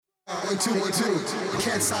1, 2, 1, 2. I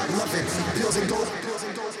can't stop loving pills and dope.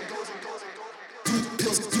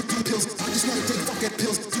 Pills, pills. I just wanna take fucking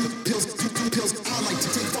pills, pills. I like to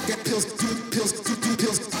take fucking pills, pills.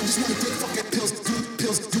 I just wanna take fucking pills,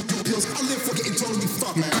 pills. I live for getting totally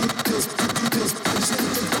fucked, man. Pills. I just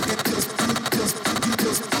wanna take fucking pills,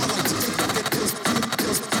 pills. I like to take fucking pills,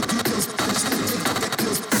 pills. I just wanna take fucking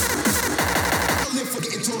pills. I live for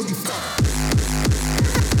getting totally fucked.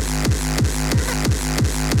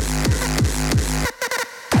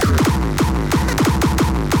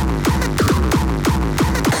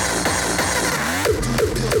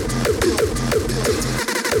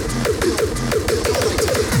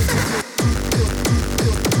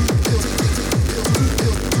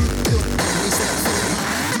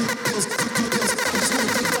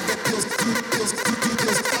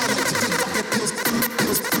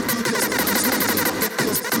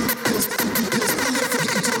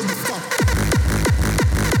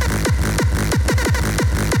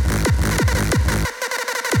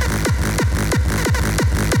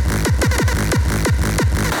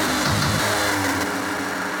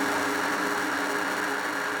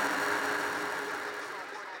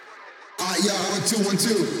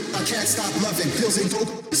 I can't stop loving pills and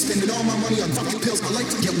dope. Spending all my money on fucking pills. I like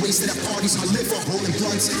to get wasted at parties. I live for rolling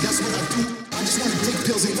blunts. That's what I do. I just wanna take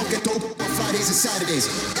pills and fucking dope on Fridays and Saturdays.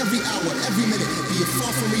 Every hour, every minute, be it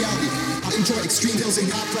far from reality. I enjoy extreme pills and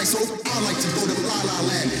high price hope. I like to go to La La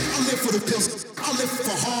Land. I live for the pills. I live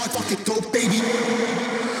for hard fucking dope, baby.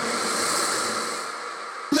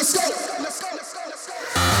 Let's go. Let's go. Let's go. Let's go.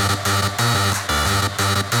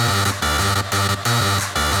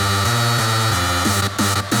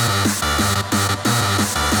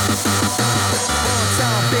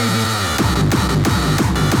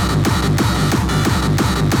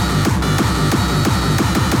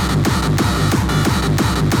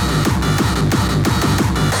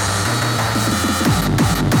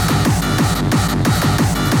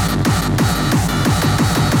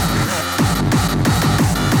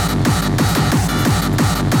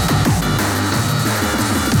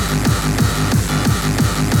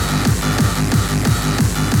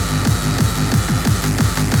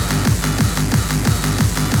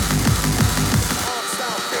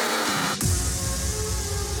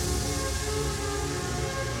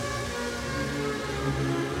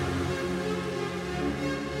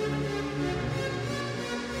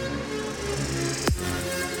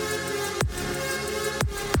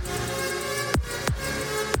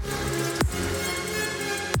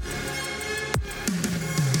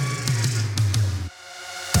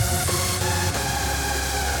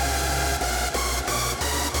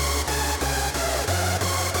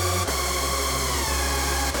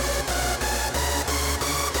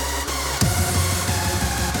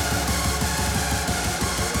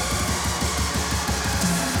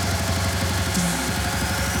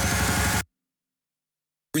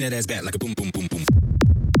 Bring that ass back like a boom, boom, boom, boom.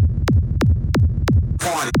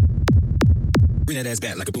 Party. Bring that ass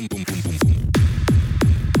back like a boom, boom, boom, boom, boom.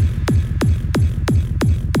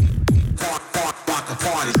 Rock the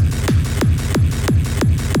party.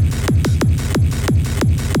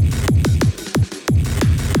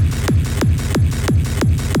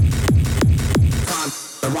 Time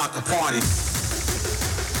to rock the party.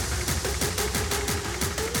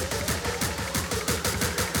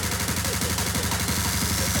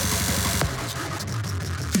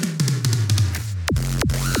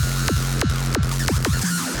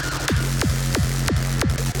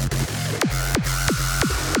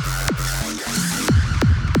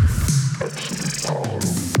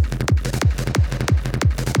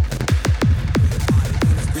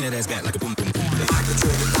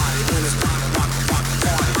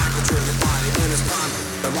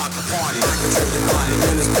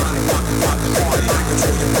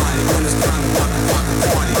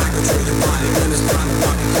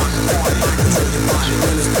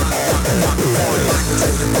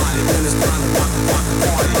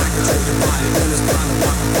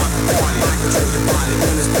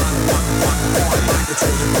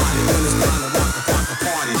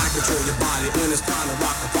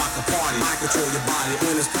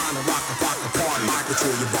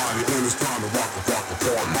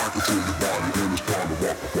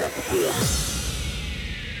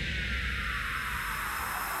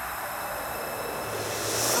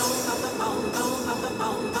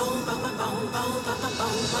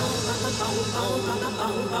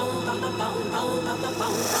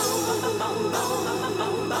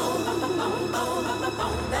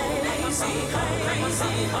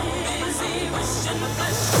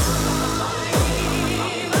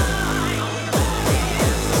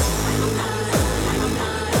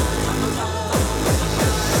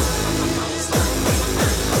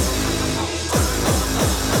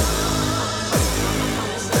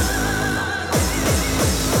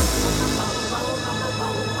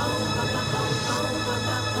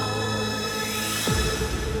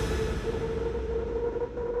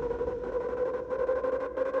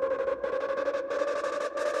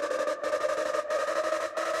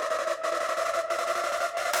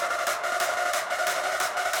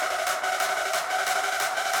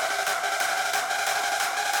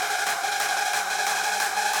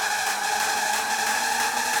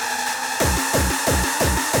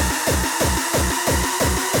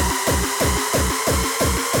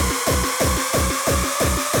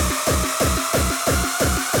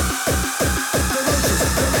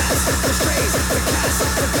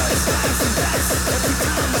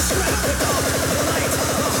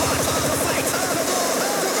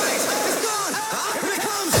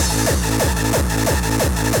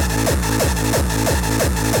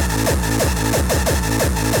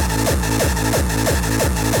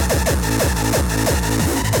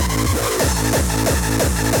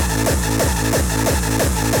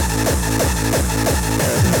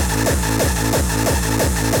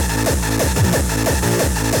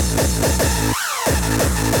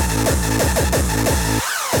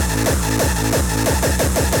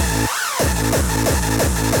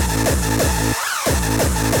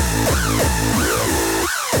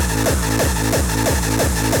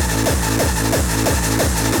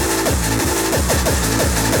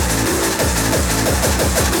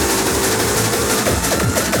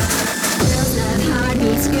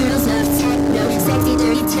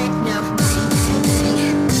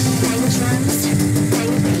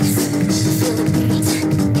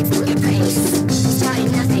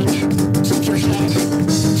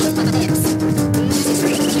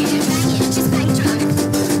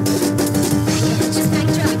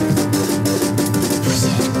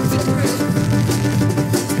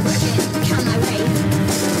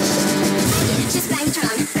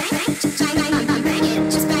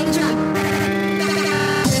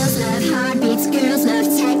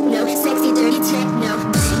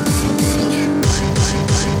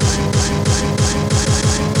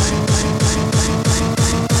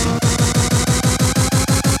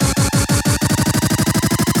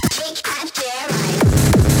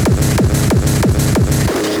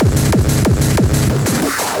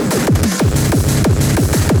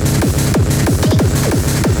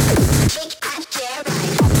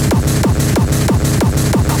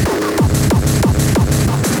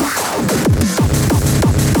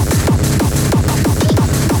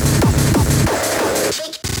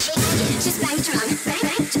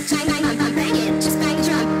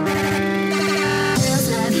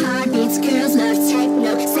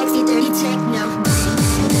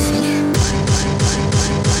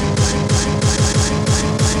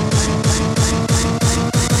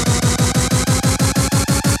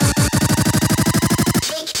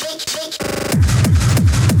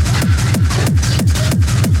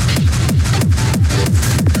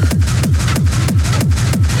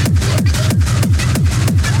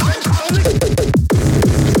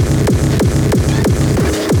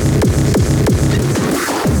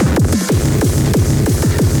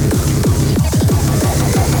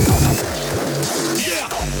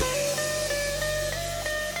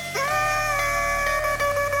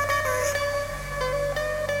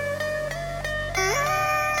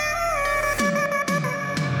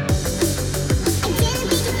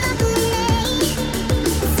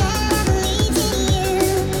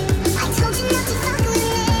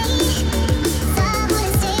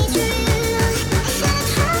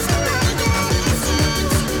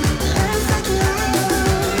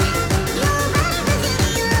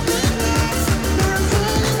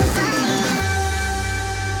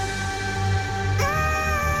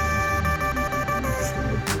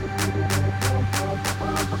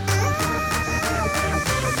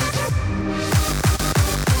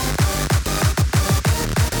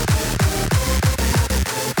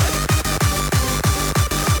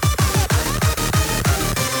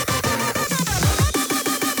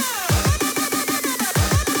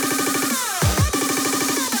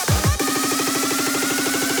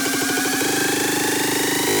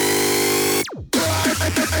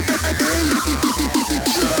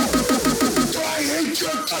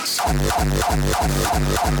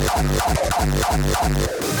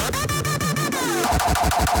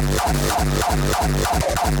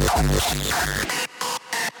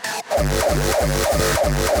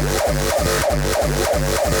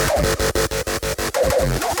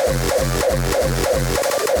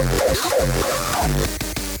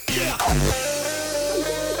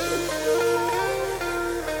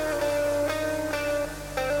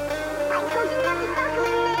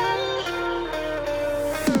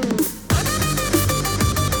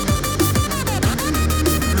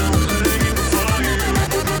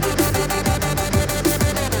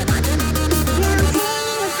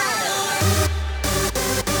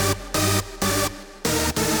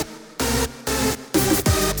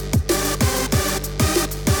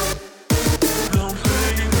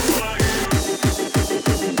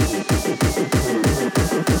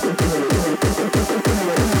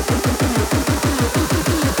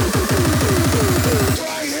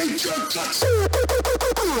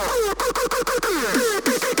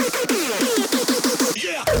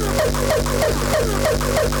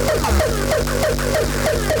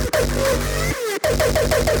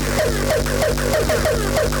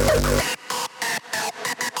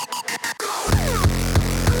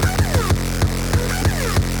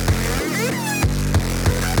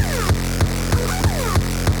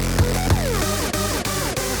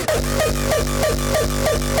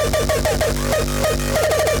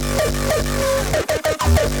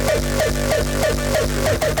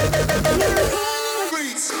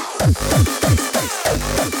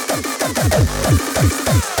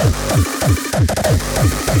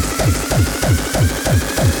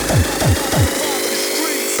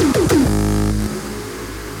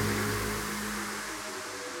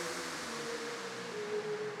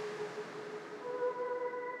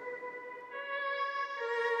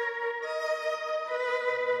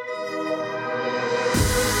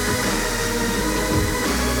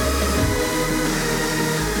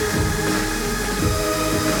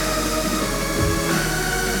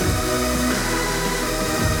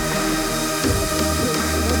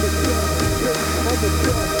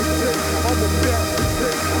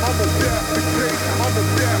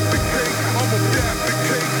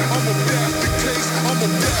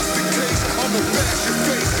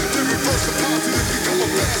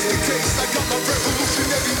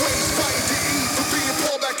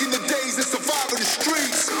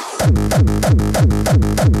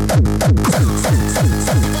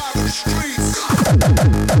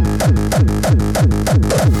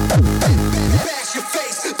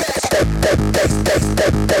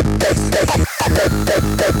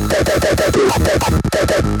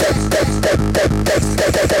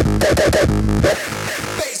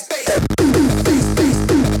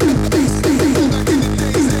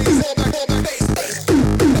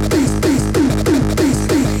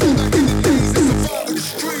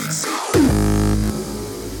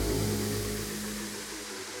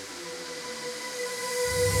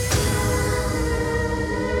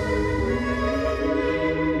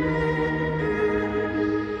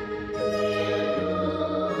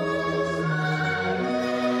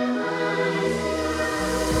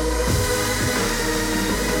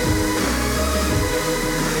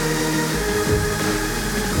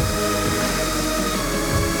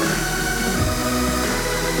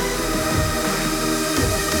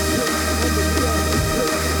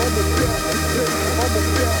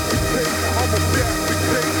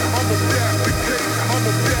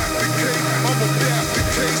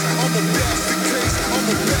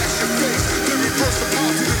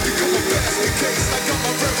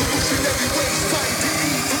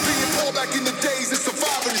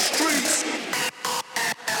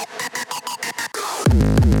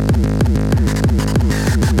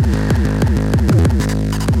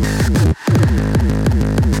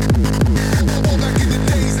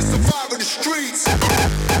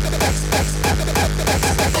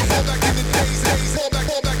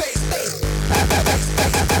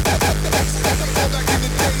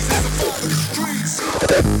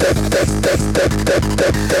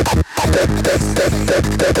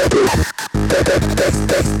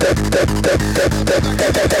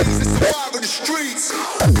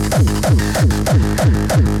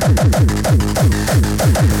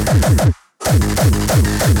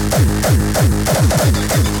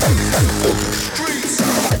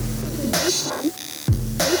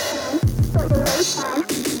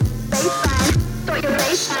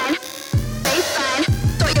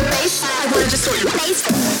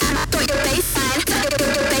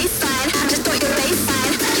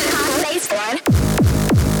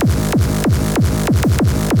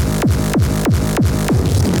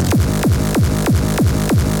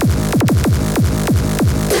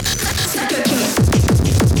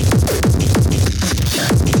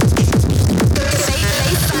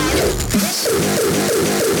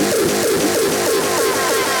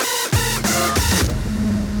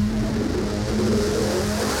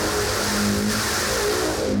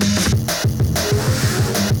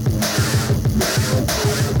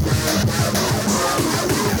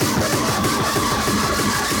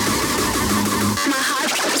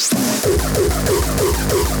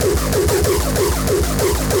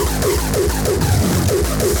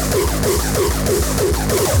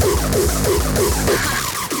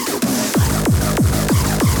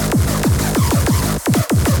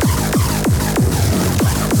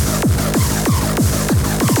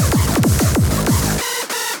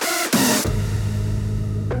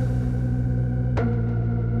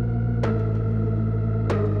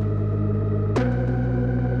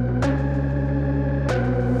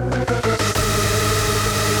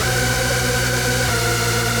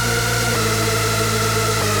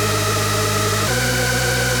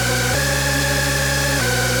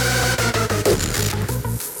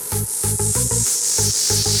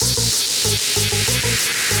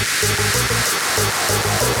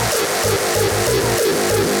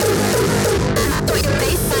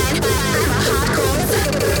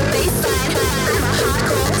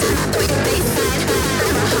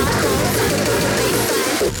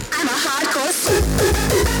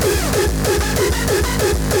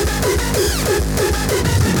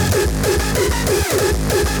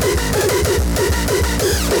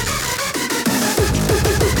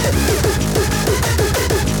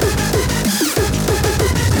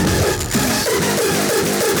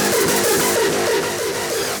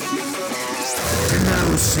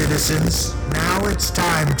 Citizens, now it's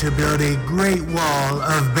time to build a great wall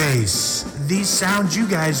of bass. These sounds you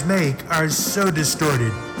guys make are so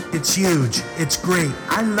distorted. It's huge, it's great,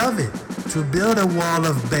 I love it. To build a wall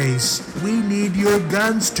of bass, we need your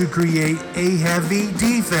guns to create a heavy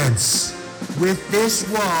defense. With this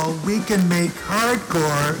wall, we can make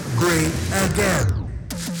hardcore great again.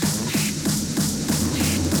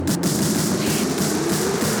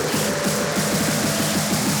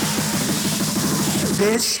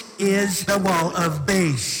 This is the wall of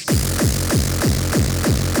bass.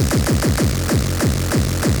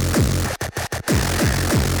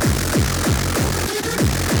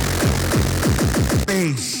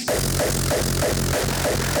 Bass.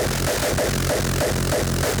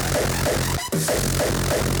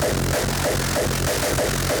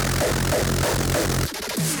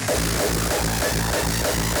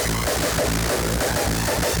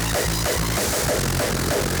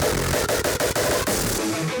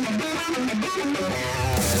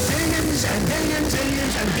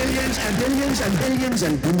 And billions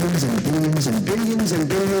and billions and billions and billions and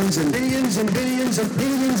billions and billions and billions and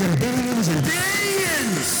billions and billions and billions.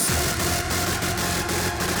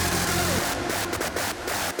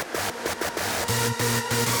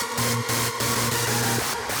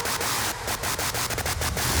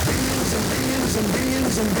 Billions and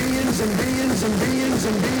billions and billions and billions and billions and billions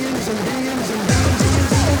and billions and billions and billions.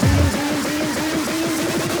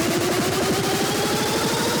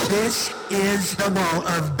 This is the wall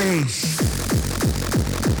of bass.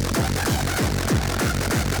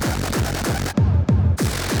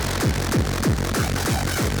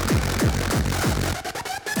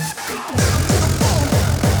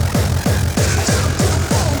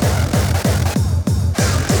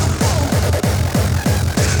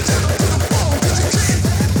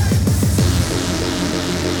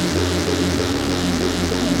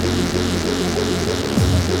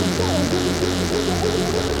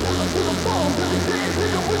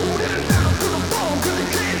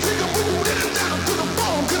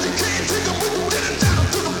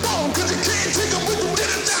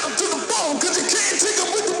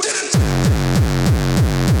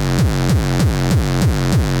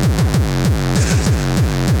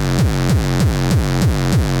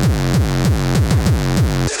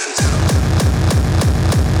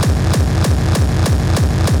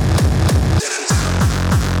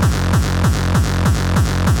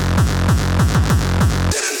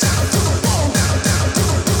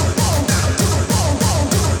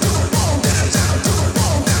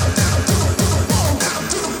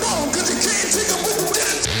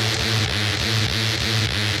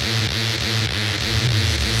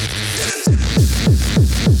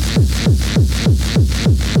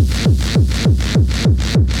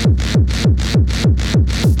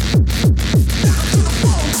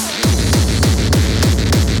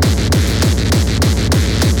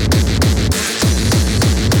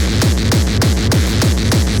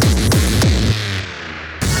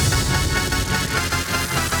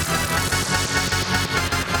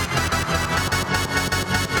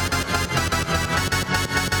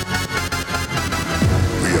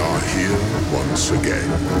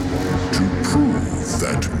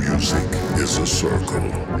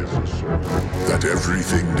 That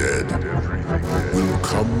everything dead will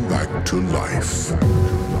come back to life.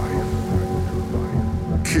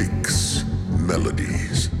 Kicks,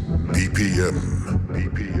 melodies, BPM,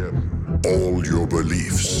 all your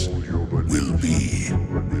beliefs will be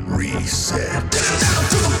reset. Down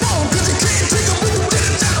to the bone, 'cause you can't take 'em with you.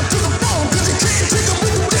 Down to the bone, 'cause you can't take 'em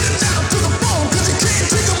with you. Down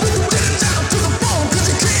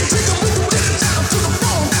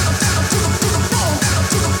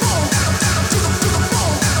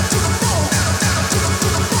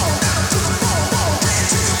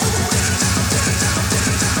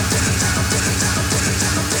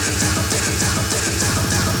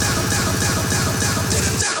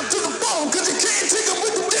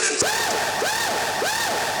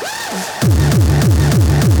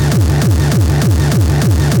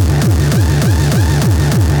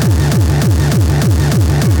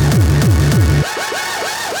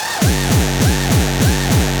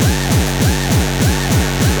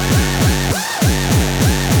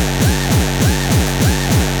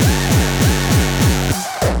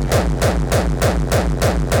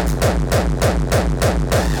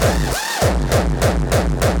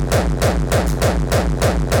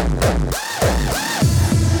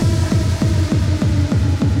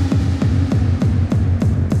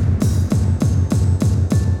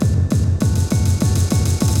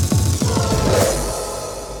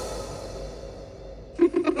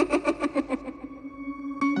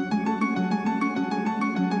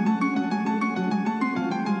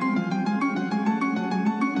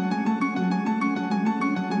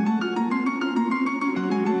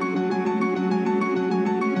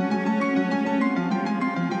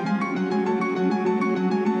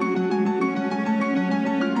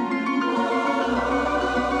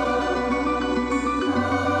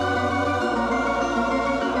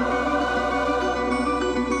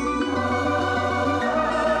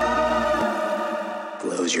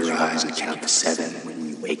eyes and count to 7. When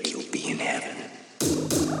you wake, you'll be in heaven.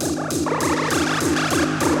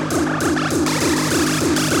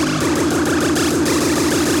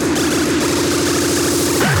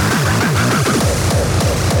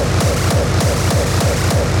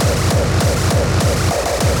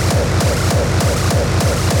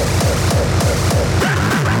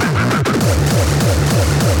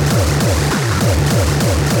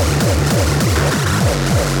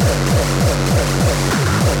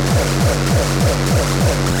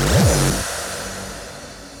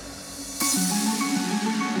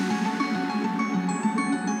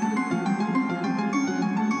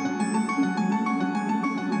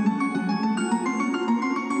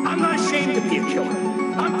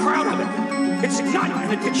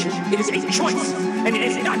 It is a choice, and it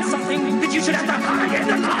is not something that you should have to hide in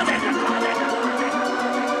the closet.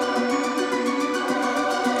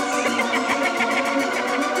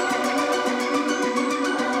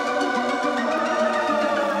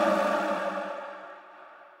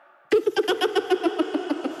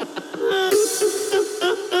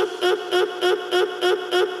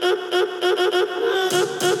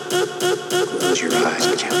 Close your eyes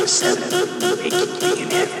and count to 7. Make you be in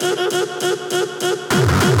heaven.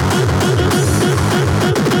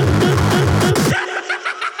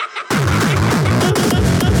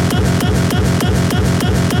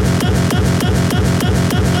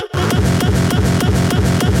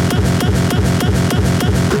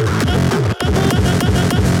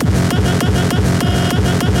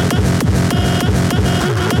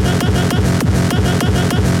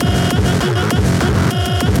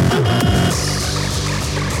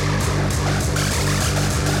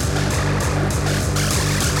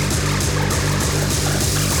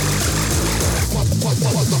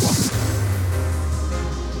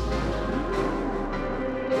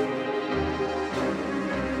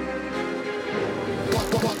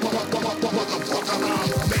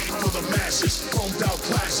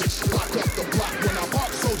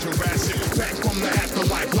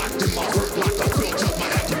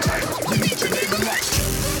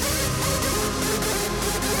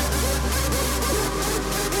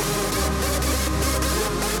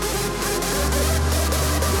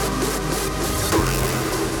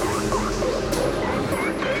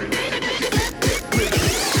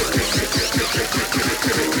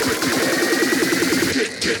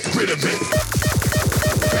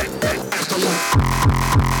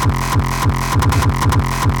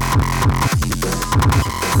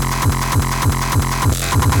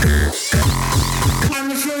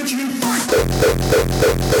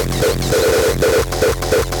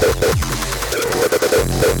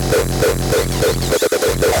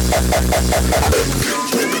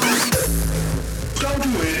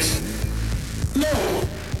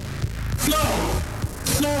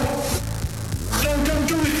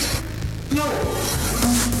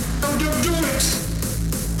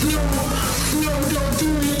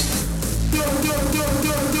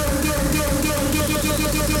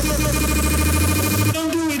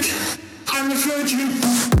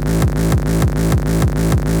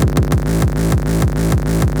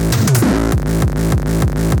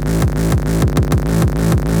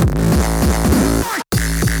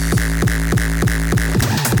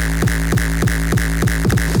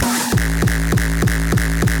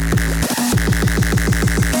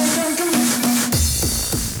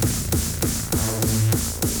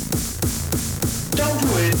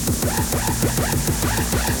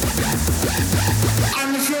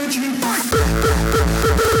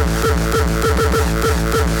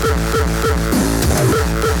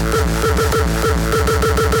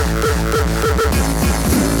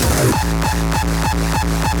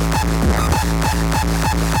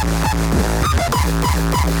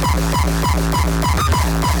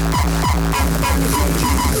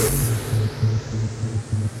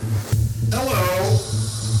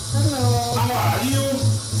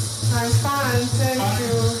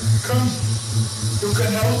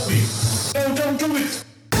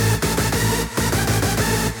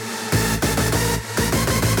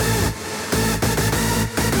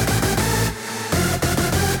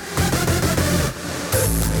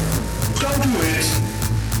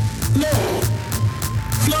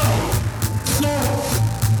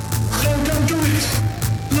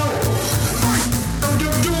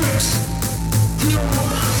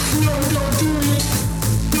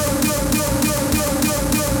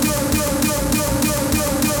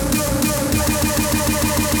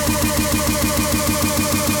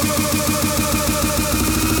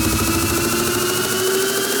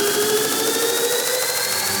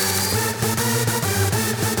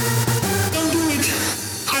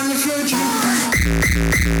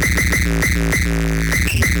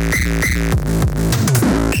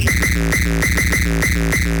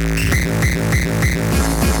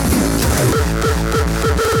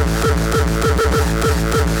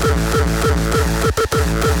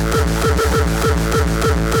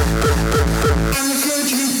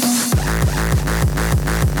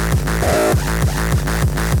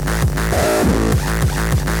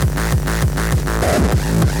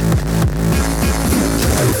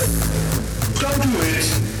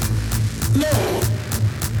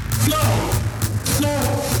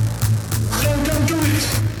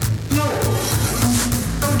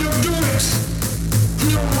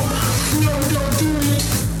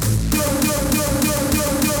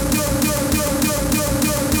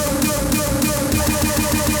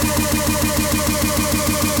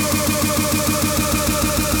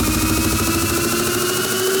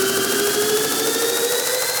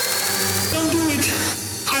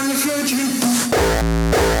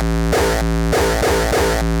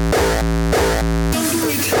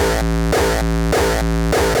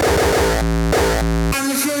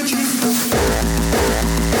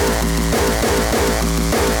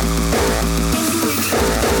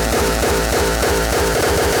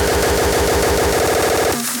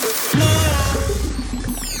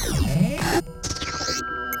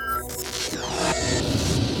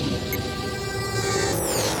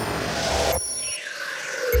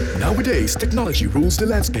 Nowadays, technology rules the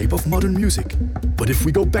landscape of modern music. But if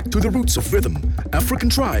we go back to the roots of rhythm, African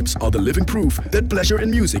tribes are the living proof that pleasure in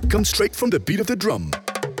music comes straight from the beat of the drum.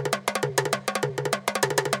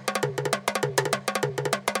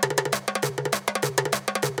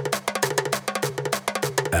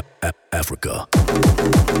 Africa.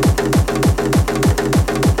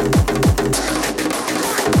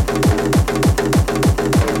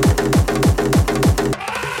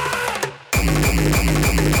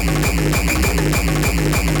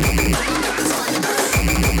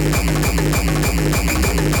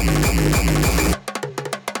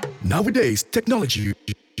 Nowadays, technology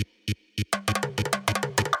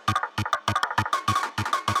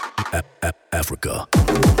Africa.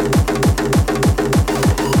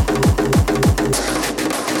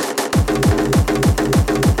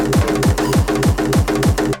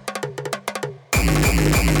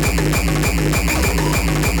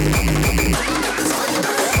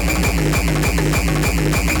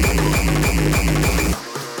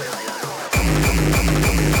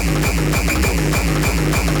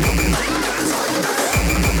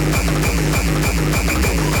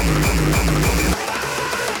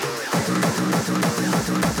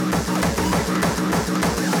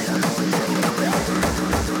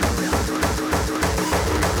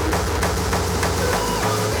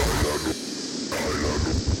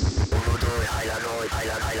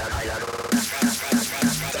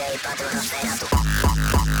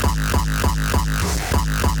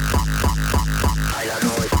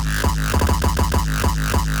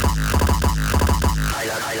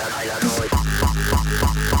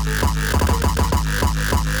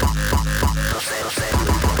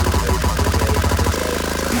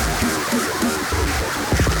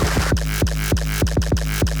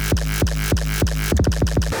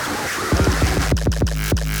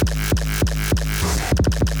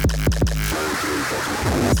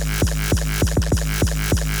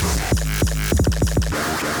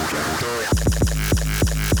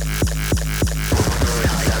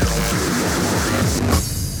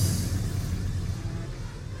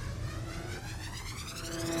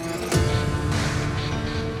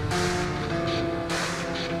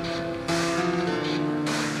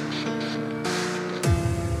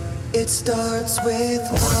 It starts with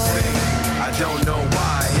one thing. I don't know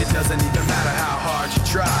why. It doesn't even matter how hard you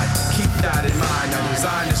try. Keep that in mind. I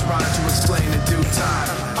designed this rhyme to explain in due time.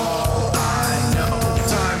 All I know,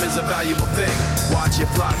 time is a valuable thing. Watch it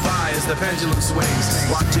fly by as the pendulum swings.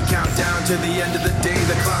 Watch it count down to the end of the day.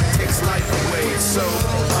 The clock takes life away. It's so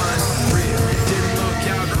unreal. Didn't look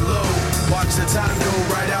out below. Watch the time go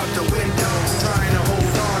right out the window. Trying to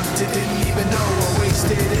hold on to didn't even know I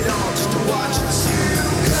wasted it all just to watch you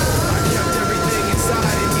go. I kept everything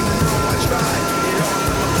inside, and even though I tried, it all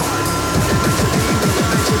fell apart.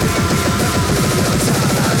 Eventually,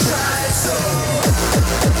 I tried so.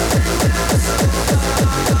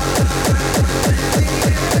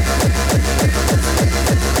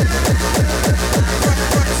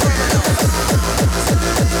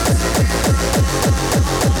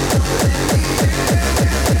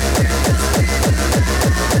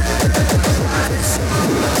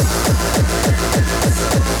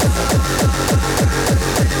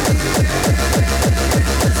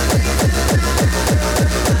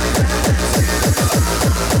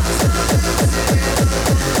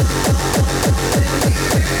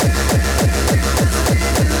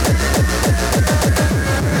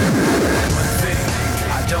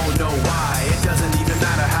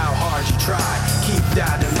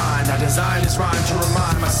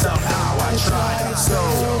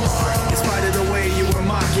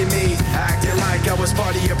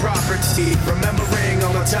 key. Remembering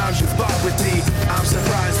all the times you fought with me, I'm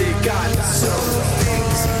surprised it got so.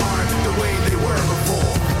 Things aren't the way they were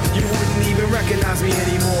before. You wouldn't even recognize me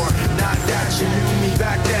anymore. Not that you knew me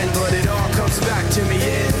back then, but it all comes back to me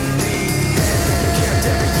in the end. Kept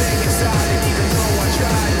everything inside, and even though I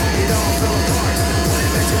tried, it all fell apart. What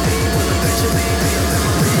it meant to me will eventually be a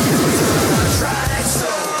memory of the time I tried so.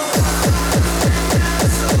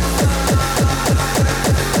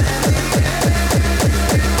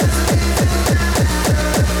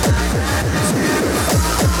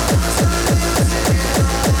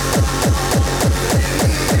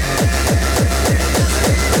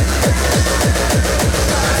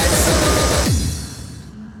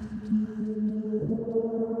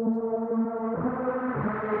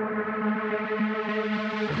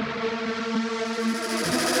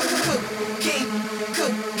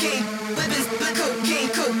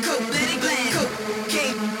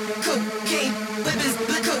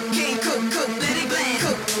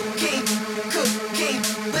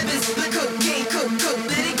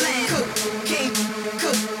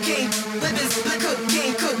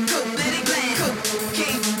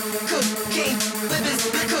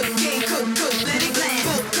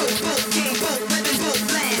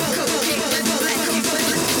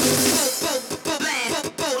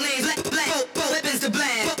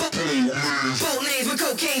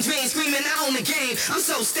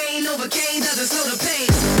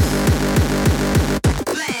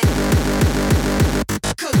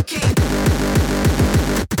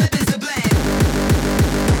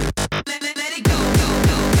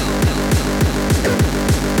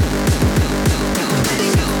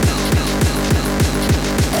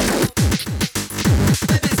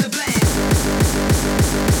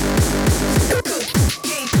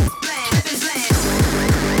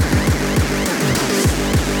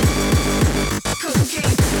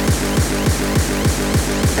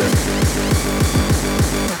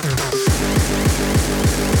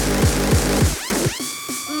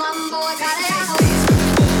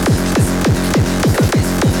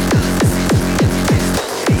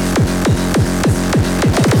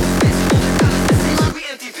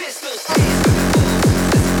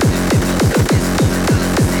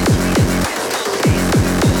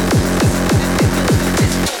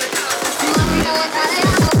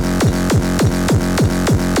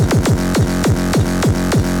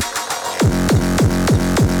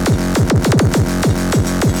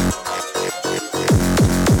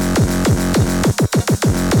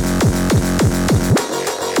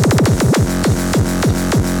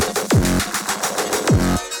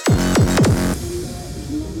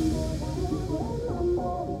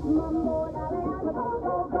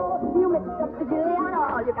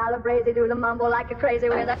 Do the mambo like a crazy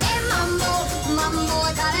with a mambo, mambo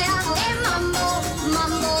Italiano, mambo,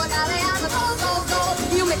 mambo Italiano, go, go, go.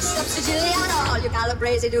 You mix up Siciliano, all you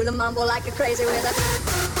Calabrese do the mambo like a crazy with a.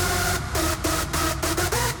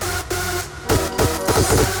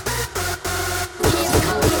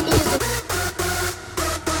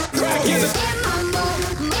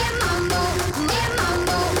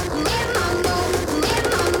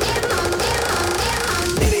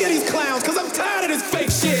 Any of these clowns, cause I'm tired of this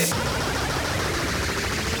fake shit.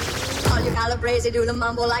 Calabrese do the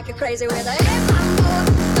mambo like a crazy with a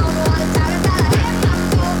mambo, don't go out of town,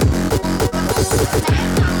 mambo,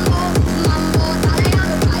 mambo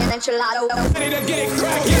Italiano, buy an enchilada. Ready to get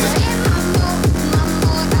crackin'.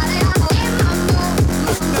 Mambo Italiano, mambo,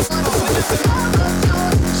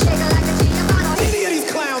 shake it like a Giovanni. Any of these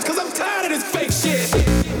clowns, cause I'm tired of this fake shit.